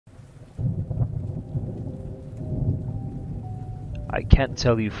I can't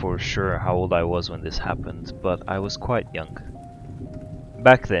tell you for sure how old I was when this happened, but I was quite young.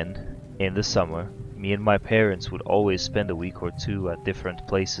 Back then, in the summer, me and my parents would always spend a week or two at different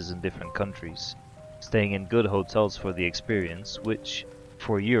places in different countries, staying in good hotels for the experience, which,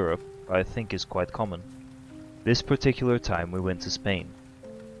 for Europe, I think is quite common. This particular time we went to Spain.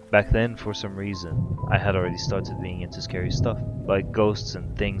 Back then, for some reason, I had already started being into scary stuff, like ghosts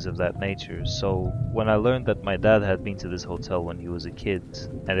and things of that nature, so when I learned that my dad had been to this hotel when he was a kid,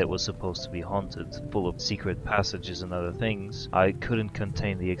 and it was supposed to be haunted, full of secret passages and other things, I couldn't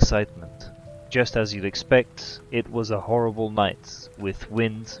contain the excitement. Just as you'd expect, it was a horrible night, with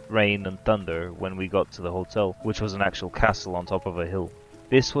wind, rain and thunder when we got to the hotel, which was an actual castle on top of a hill.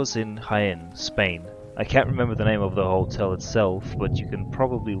 This was in Jaén, Spain. I can't remember the name of the hotel itself, but you can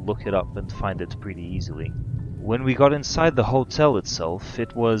probably look it up and find it pretty easily. When we got inside the hotel itself,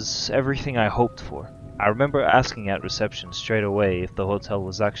 it was everything I hoped for. I remember asking at reception straight away if the hotel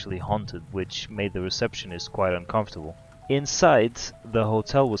was actually haunted, which made the receptionist quite uncomfortable. Inside, the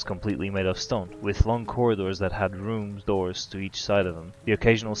hotel was completely made of stone, with long corridors that had rooms doors to each side of them, the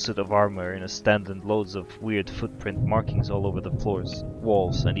occasional suit of armor in a stand and loads of weird footprint markings all over the floors,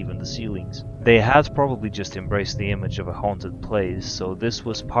 walls and even the ceilings. They had probably just embraced the image of a haunted place, so this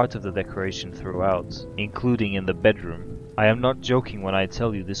was part of the decoration throughout, including in the bedroom. I am not joking when I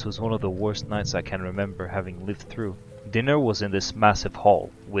tell you this was one of the worst nights I can remember having lived through. Dinner was in this massive hall,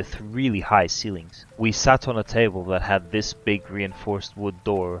 with really high ceilings. We sat on a table that had this big reinforced wood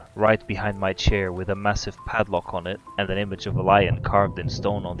door right behind my chair with a massive padlock on it and an image of a lion carved in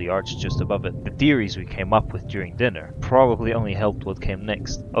stone on the arch just above it. The theories we came up with during dinner probably only helped what came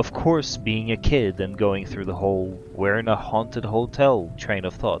next. Of course, being a kid and going through the whole "we're in a haunted hotel" train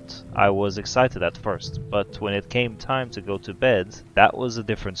of thought, I was excited at first, but when it came time to go to bed, that was a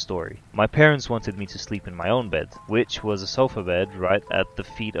different story. My parents wanted me to sleep in my own bed, which was a sofa bed right at the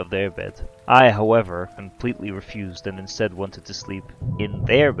feet of their bed. I, however, completely refused and instead wanted to sleep in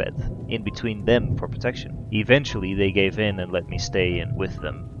their bed, in between them for protection. Eventually they gave in and let me stay in with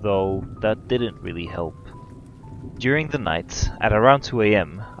them, though that didn't really help. During the night, at around 2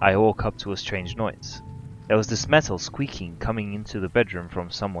 AM, I woke up to a strange noise. There was this metal squeaking coming into the bedroom from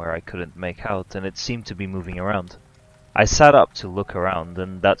somewhere I couldn't make out, and it seemed to be moving around. I sat up to look around,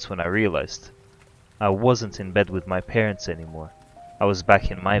 and that's when I realized I wasn't in bed with my parents anymore. I was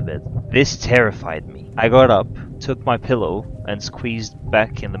back in my bed. This terrified me. I got up, took my pillow, and squeezed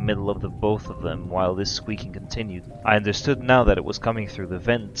back in the middle of the both of them while this squeaking continued. I understood now that it was coming through the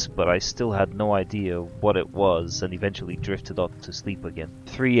vent, but I still had no idea what it was and eventually drifted off to sleep again.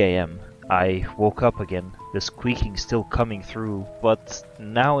 3 AM. I woke up again, the squeaking still coming through, but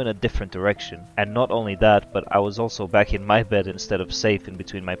now in a different direction. And not only that, but I was also back in my bed instead of safe in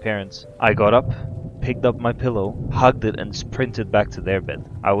between my parents. I got up, picked up my pillow, hugged it and sprinted back to their bed.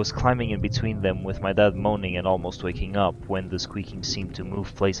 I was climbing in between them with my dad moaning and almost waking up when the squeaking seemed to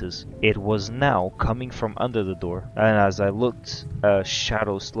move places. It was now coming from under the door, and as I looked, a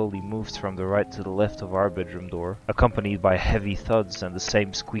shadow slowly moved from the right to the left of our bedroom door, accompanied by heavy thuds and the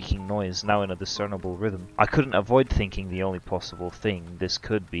same squeaking noise, now in a discernible rhythm. I couldn't avoid thinking the only possible thing this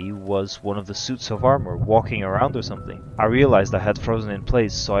could be was one of the suits of armor walking around or something. I realized I had frozen in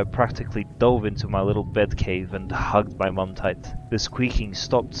place, so I practically dove into my little bed cave and hugged my mum tight. The squeaking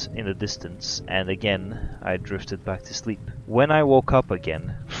stopped in the distance, and again I drifted back to sleep. When I woke up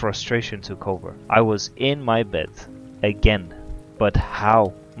again, frustration took over. I was in my bed again. But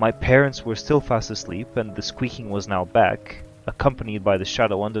how? My parents were still fast asleep and the squeaking was now back, accompanied by the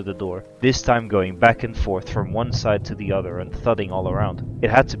shadow under the door, this time going back and forth from one side to the other and thudding all around. It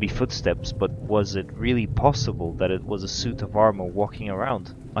had to be footsteps, but was it really possible that it was a suit of armor walking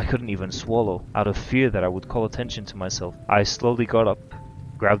around? I couldn't even swallow, out of fear that I would call attention to myself. I slowly got up,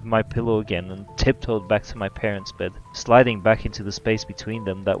 grabbed my pillow again and tiptoed back to my parents' bed, sliding back into the space between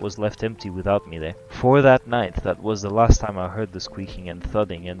them that was left empty without me there. For that night, that was the last time I heard the squeaking and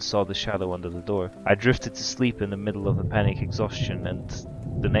thudding and saw the shadow under the door. I drifted to sleep in the middle of a panic exhaustion, and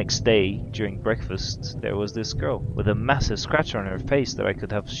the next day, during breakfast, there was this girl with a massive scratch on her face that I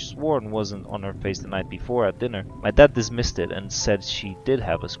could have sworn wasn't on her face the night before at dinner. My dad dismissed it and said she did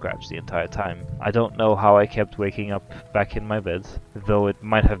have a scratch the entire time. I don't know how I kept waking up back in my bed, though it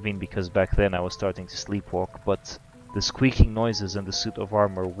might have been because back then I was starting to sleepwalk, but the squeaking noises and the suit of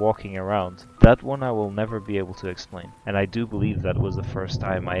armor walking around, that one I will never be able to explain. And I do believe that was the first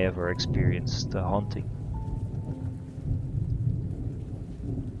time I ever experienced a haunting.